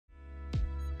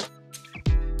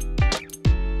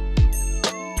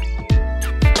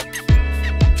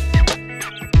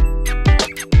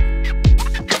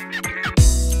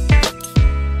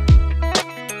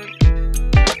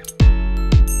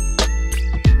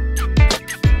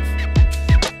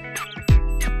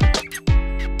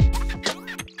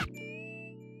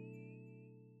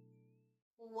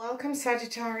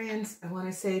Sagittarians, I want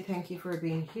to say thank you for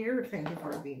being here. Thank you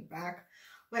for being back.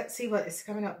 Let's see what is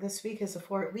coming up this week. Is a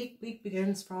 4-week week,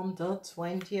 begins from the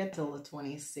 20th till the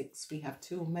 26th. We have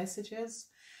 2 messages.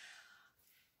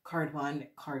 Card 1,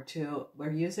 card 2.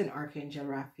 We're using Archangel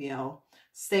Raphael.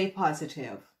 Stay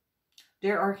positive.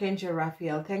 Dear Archangel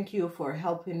Raphael, thank you for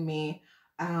helping me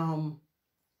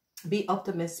be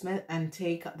optimistic and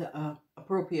take the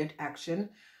appropriate action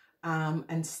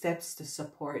and steps to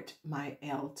support my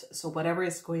health. So whatever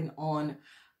is going on,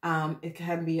 it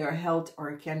can be your health or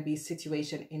it can be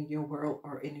situation in your world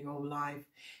or in your life.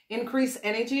 Increased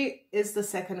energy is the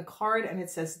 2nd card, and it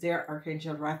says, Dear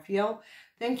Archangel Raphael,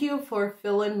 thank you for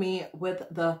filling me with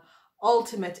the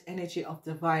ultimate energy of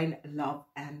divine love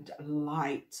and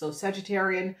light. So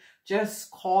Sagittarian, just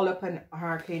call upon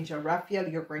Archangel Raphael.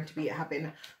 You're going to be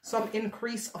having some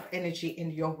increase of energy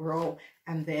in your world,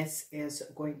 and this is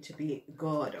going to be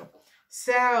good.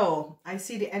 So I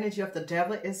see the energy of the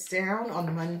devil is down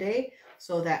on Monday,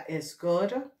 so that is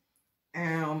good.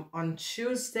 On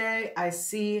Tuesday, I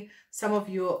see some of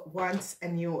you want a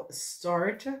new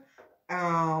start.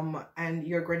 And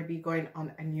you're going to be going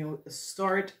on a new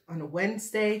start on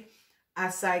Wednesday.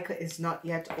 A cycle is not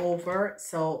yet over,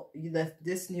 so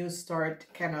this new start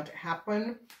cannot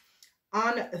happen.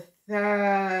 On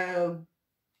the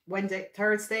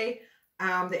Thursday,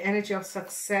 the energy of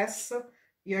success.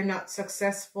 You're not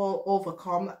successful,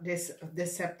 overcome this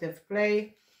deceptive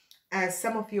play. As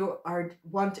some of you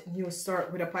want a new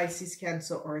start with a Pisces,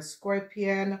 Cancer, or a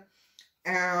Scorpion.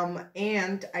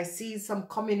 And I see some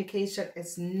communication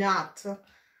is not,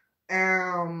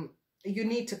 you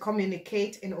need to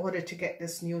communicate in order to get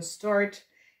this new start.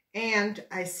 And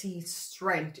I see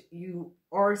strength. You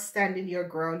are standing your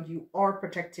ground. You are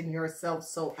protecting yourself.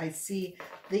 So I see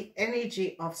the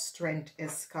energy of strength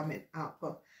is coming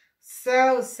up.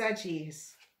 So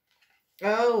Saggies,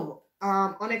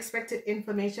 unexpected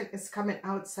information is coming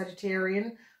out,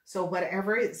 Sagittarian. So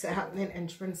whatever is happening and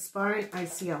transpiring, I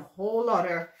see a whole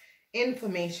lot of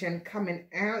information coming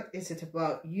out. Is it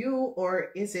about you or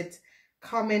is it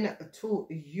coming to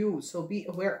you? So be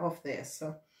aware of this.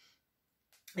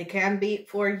 It can be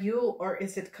for you or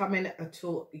is it coming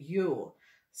to you?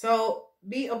 So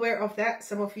be aware of that.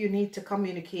 Some of you need to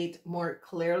communicate more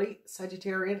clearly,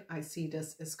 Sagittarian. I see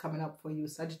this is coming up for you,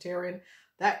 Sagittarian,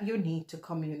 that you need to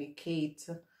communicate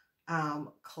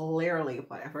clearly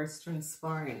whatever is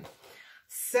transpiring.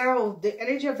 So the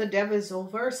energy of the devil is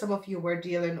over. Some of you were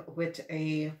dealing with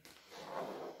a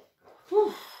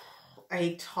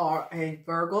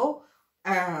Virgo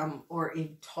or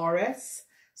a Taurus.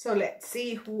 So let's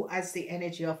see who has the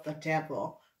energy of the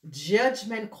devil.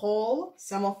 Judgment call.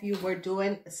 Some of you were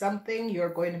doing something, you're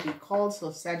going to be called. So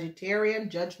Sagittarian,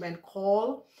 judgment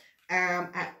call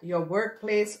at your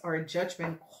workplace, or a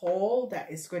judgment call that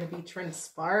is going to be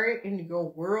transpired in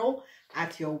your world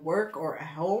at your work or at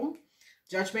home.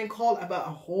 Judgment call about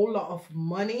a whole lot of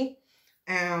money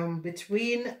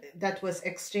that was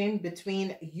exchanged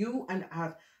between you and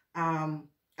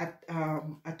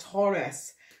a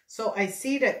Taurus. So I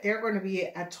see that they're going to be,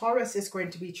 a Taurus is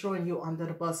going to be throwing you under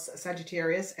the bus,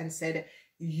 Sagittarius, and said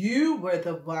you were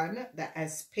the one that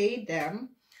has paid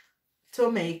them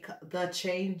to make the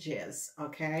changes,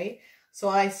 okay? So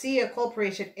I see a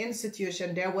corporation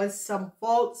institution. There was some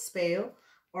false fail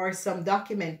or some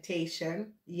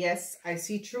documentation. Yes, I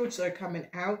see truths are coming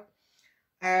out.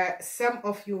 Some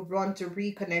of you want to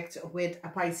reconnect with a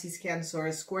Pisces, Cancer,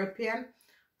 or Scorpion.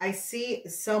 I see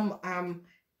some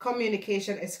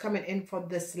communication is coming in from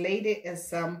this lady.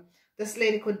 This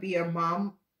lady could be your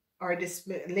mom, or this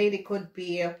lady could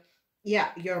be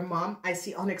your mom. I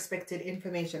see unexpected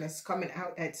information is coming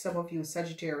out that some of you,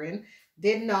 Sagittarian,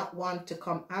 did not want to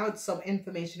come out. Some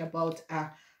information about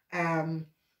a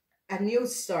new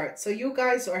start. So you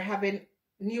guys are having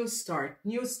new start.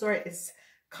 New start is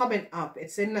coming up.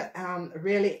 It's in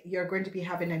really, you're going to be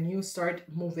having a new start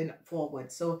moving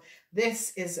forward. So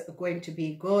this is going to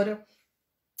be good.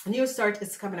 A new start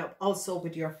is coming up also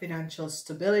with your financial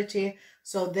stability.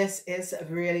 So this is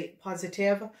really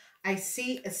positive. I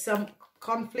see some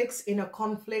conflicts, inner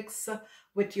conflicts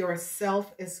with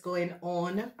yourself is going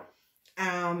on.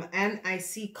 And I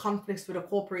see conflicts with a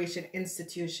corporation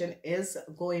institution is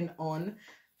going on.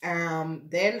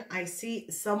 Then I see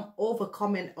some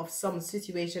overcoming of some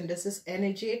situation. This is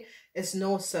energy. It's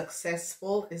no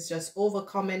successful. It's just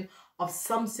overcoming of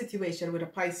some situation with a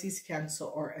Pisces, Cancer,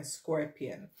 or a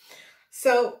Scorpion.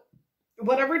 So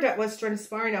whatever that was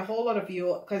transpiring, a whole lot of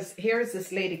you, because here's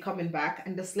this lady coming back,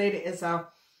 and this lady is a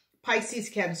Pisces,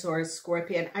 Cancer, or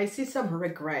Scorpion. I see some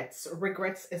regrets.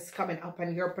 Regrets is coming up,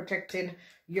 and you're protecting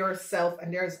yourself,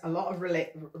 and there's a lot of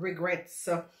regrets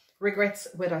regrets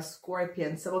with a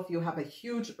Scorpion. Some of you have a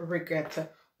huge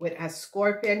regret with a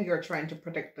Scorpion. You're trying to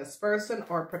protect this person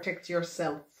or protect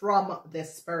yourself from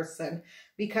this person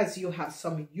because you have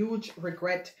some huge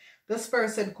regret. This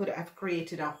person could have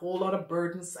created a whole lot of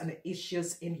burdens and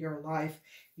issues in your life.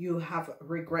 You have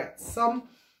regrets. Some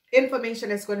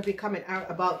information is going to be coming out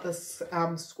about this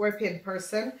Scorpion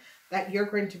person that you're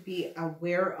going to be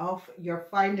aware of. You're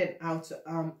finding out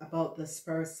about this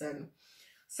person.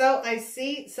 So I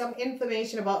see some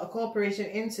information about a corporation,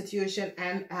 institution,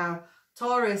 and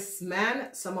Taurus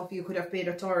man. Some of you could have paid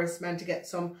a Taurus man to get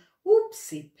some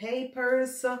oopsie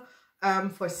papers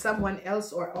for someone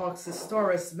else, or ask this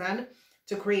Taurus man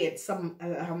to create some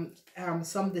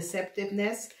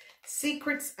deceptiveness.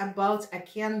 Secrets about a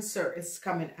Cancer is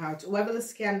coming out. Whoever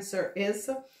this Cancer is,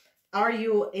 are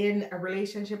you in a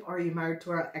relationship? Are you married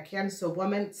to a Cancer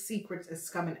woman? Secret is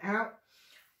coming out.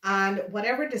 And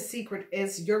whatever the secret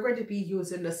is, you're going to be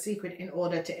using the secret in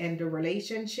order to end the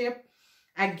relationship.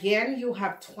 Again, you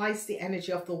have twice the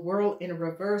energy of the World in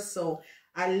reverse. So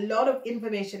a lot of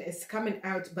information is coming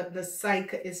out, but the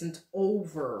cycle isn't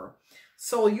over.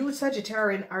 So you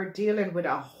Sagittarian are dealing with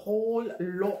a whole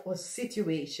lot of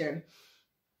situation.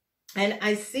 And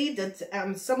I see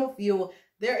that some of you,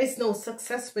 there is no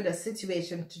success with a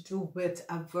situation to do with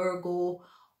a Virgo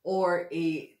or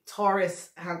a Taurus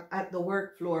at the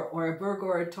work floor, or a Virgo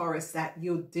or a Taurus that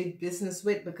you did business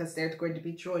with, because they're going to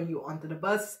be throwing you onto the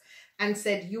bus and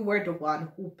said you were the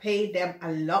one who paid them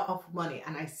a lot of money.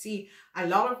 And I see a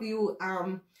lot of you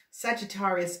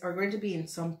Sagittarius are going to be in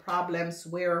some problems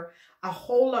where a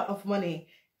whole lot of money,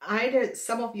 either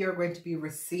some of you are going to be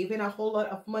receiving a whole lot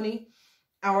of money,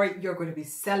 or you're going to be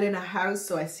selling a house.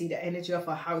 So I see the energy of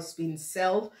a house being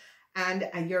sold,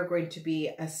 and you're going to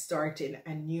be starting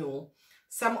anew.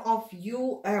 Some of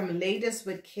you ladies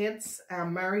with kids,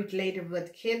 married lady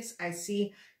with kids, I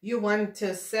see you want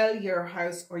to sell your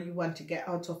house, or you want to get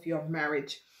out of your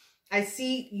marriage. I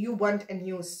see you want a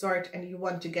new start and you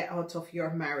want to get out of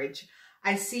your marriage.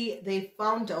 I see they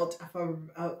found out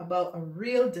about a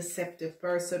real deceptive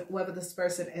person. Whoever this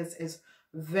person is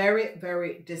very,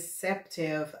 very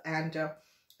deceptive, and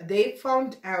they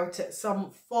found out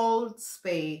some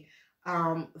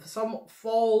some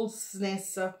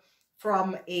falseness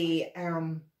from a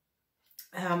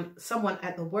someone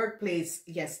at the workplace.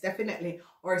 Yes, definitely,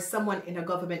 or someone in a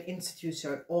government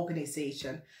institution,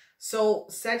 organization. So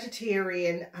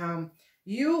Sagittarian,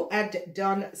 you had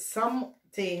done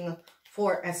something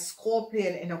for a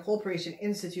Scorpion in a corporation,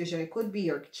 institution. It could be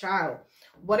your child.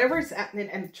 Whatever is happening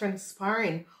and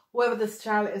transpiring, whoever this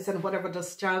child is and whatever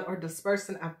this child or this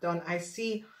person have done, I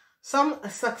see some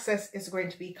success is going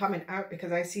to be coming out,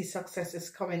 because I see success is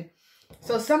coming.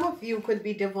 So some of you could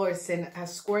be divorcing a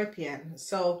Scorpion.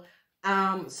 So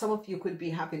some of you could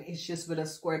be having issues with a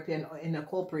Scorpion or in a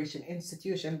corporation,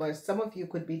 institution, but some of you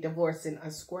could be divorcing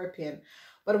a Scorpion.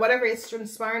 But whatever is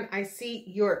transpiring, I see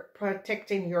you're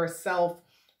protecting yourself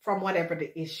from whatever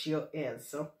the issue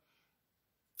is.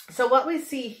 So what we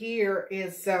see here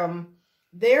is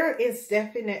there is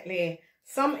definitely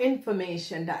some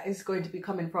information that is going to be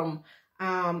coming from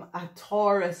a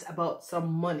Taurus about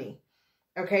some money.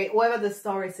 Okay, whoever the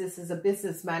Taurus is a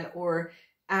businessman, or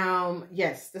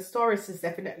yes, the Taurus is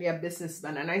definitely a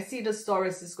businessman. And I see the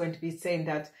Taurus is going to be saying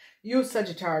that you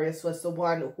Sagittarius was the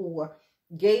one who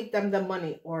gave them the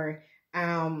money, or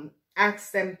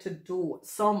asked them to do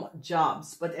some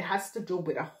jobs, but it has to do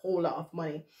with a whole lot of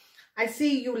money. I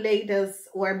see you ladies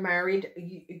who are married,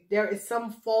 there is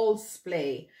some false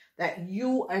play that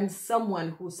you and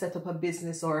someone who set up a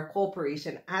business or a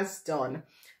corporation has done.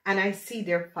 And I see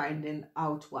they're finding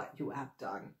out what you have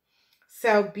done.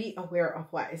 So be aware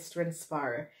of what is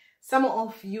transpiring. Some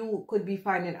of you could be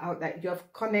finding out that you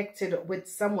have connected with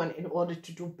someone in order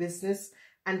to do business,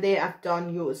 and they have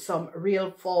done you some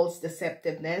real false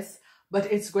deceptiveness,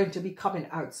 but it's going to be coming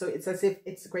out. So it's as if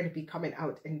it's going to be coming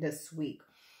out in this week.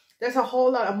 There's a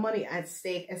whole lot of money at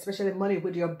stake, especially money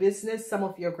with your business. Some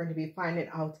of you are going to be finding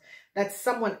out that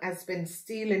someone has been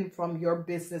stealing from your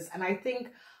business. And I think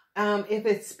if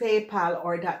it's PayPal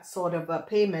or that sort of a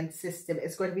payment system,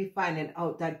 it's going to be finding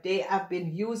out that they have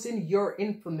been using your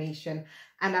information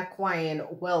and acquiring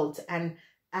wealth. And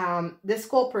this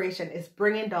corporation is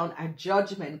bringing down a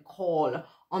judgment call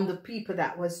on the people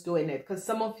that was doing it, because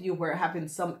some of you were having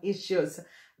some issues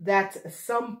that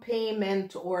some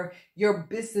payment or your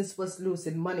business was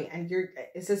losing money, and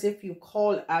it's as if you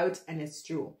call out and it's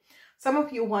true. Some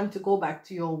of you want to go back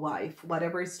to your wife,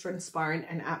 whatever is transpiring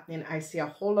and happening. I see a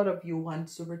whole lot of you want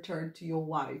to return to your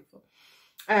wife.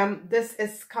 This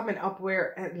is coming up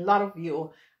where a lot of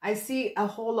you, I see a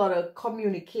whole lot of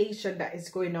communication that is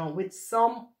going on with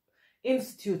some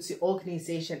institute,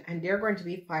 organization, and they're going to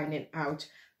be finding out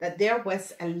that there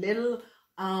was a little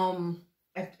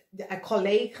a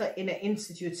colleague in an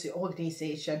institute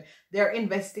organization. They're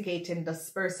investigating this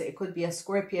person. It could be a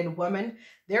Scorpion woman.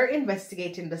 They're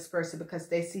investigating this person because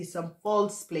they see some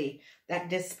false play that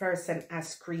this person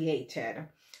has created.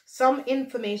 Some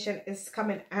information is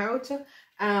coming out.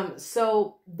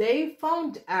 So they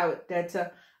found out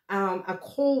that a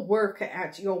co-worker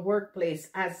at your workplace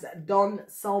has done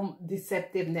some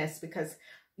deceptiveness because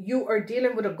you are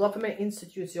dealing with a government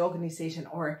institute, organization,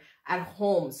 or at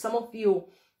home. Some of you,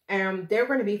 they're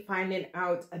going to be finding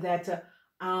out that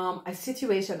a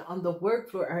situation on the work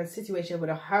floor or a situation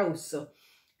with a house,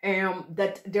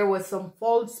 that there was some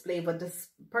false play, but this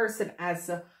person has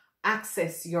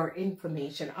access your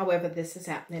information. However, this is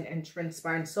happening and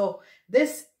transparent. So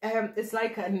this is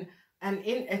like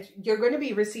you're going to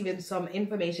be receiving some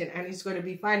information, and it's going to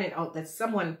be finding out that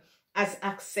someone has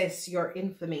accessed your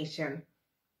information.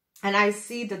 And I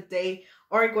see that they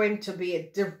are going to be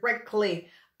directly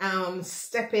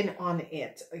stepping on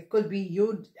it. It could be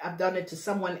you have done it to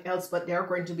someone else, but they're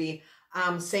going to be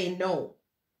saying no.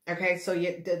 Okay, so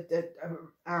you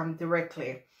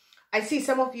directly. I see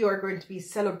some of you are going to be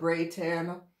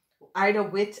celebrating either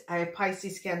with a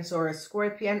Pisces, Cancer, or a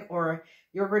Scorpion, or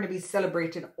you're going to be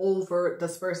celebrating over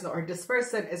this person, or this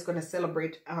person is going to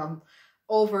celebrate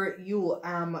over you,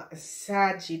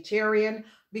 Sagittarian,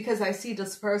 because I see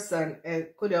this person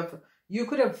you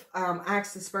could have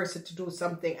asked this person to do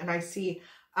something, and I see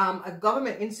a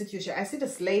government institution. I see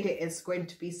this lady is going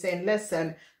to be saying,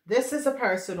 listen, this is a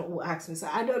person who asked me. So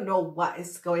I don't know what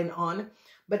is going on,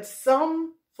 but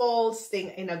some false thing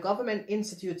in a government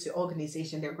institute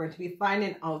organization, they're going to be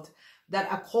finding out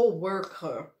that a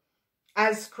co-worker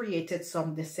has created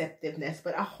some deceptiveness,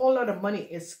 but a whole lot of money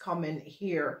is coming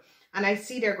here. And I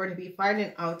see they're going to be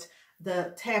finding out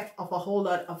the theft of a whole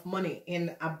lot of money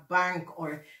in a bank,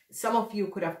 or some of you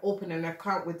could have opened an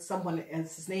account with someone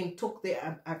else's name, took the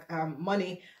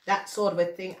money, that sort of a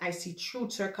thing. I see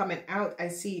truths are coming out. I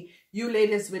see you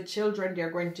ladies with children, they're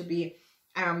going to be,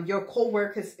 your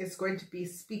co-workers is going to be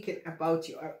speaking about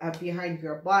you behind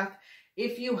your back.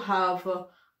 If you have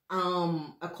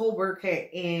a co-worker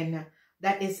in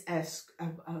that is a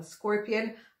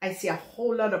Scorpion, I see a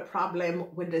whole lot of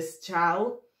problem with this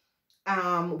child.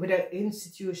 With an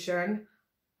institution,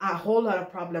 a whole lot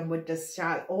of problem with this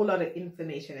child, a whole lot of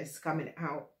information is coming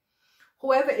out.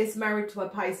 Whoever is married to a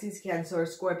Pisces, Cancer, or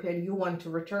Scorpion, you want to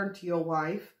return to your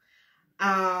wife.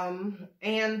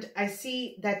 And I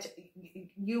see that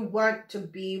you want to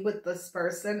be with this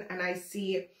person, and I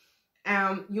see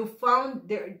you found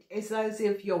there, it's as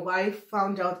if your wife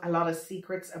found out a lot of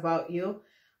secrets about you,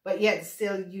 but yet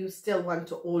still you still want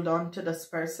to hold on to this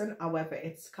person. However,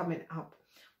 it's coming up.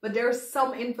 But there's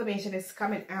some information is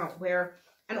coming out where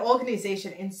an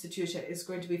organization, institution is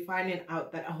going to be finding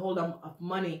out that a whole lot of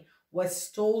money was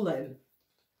stolen.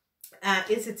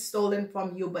 Is it stolen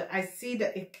from you? But I see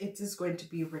that it is going to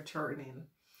be returning.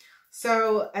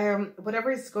 So whatever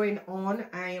is going on,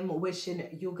 I am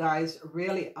wishing you guys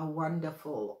really a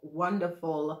wonderful,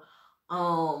 wonderful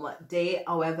day.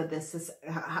 However, this is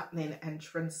happening and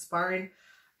transpiring.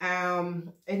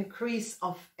 Increase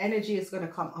of energy is going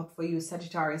to come up for you,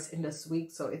 Sagittarius, in this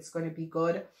week, so it's going to be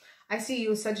good. I see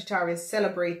you, Sagittarius,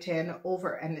 celebrating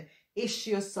over an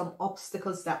issue, some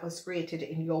obstacles that was created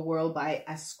in your world by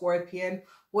a Scorpion,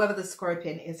 whoever the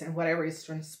Scorpion is, and whatever is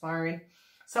transpiring.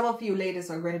 Some of you ladies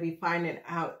are going to be finding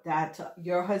out that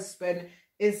your husband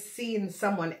is seeing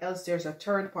someone else. There's a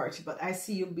third party, but I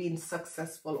see you being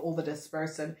successful over this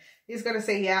person. He's going to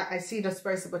say, yeah, I see this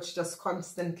person, but she's just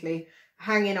constantly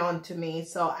hanging on to me.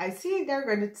 So I see they're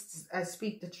going to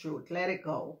speak the truth. Let it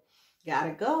go.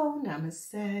 Gotta go.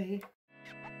 Namaste.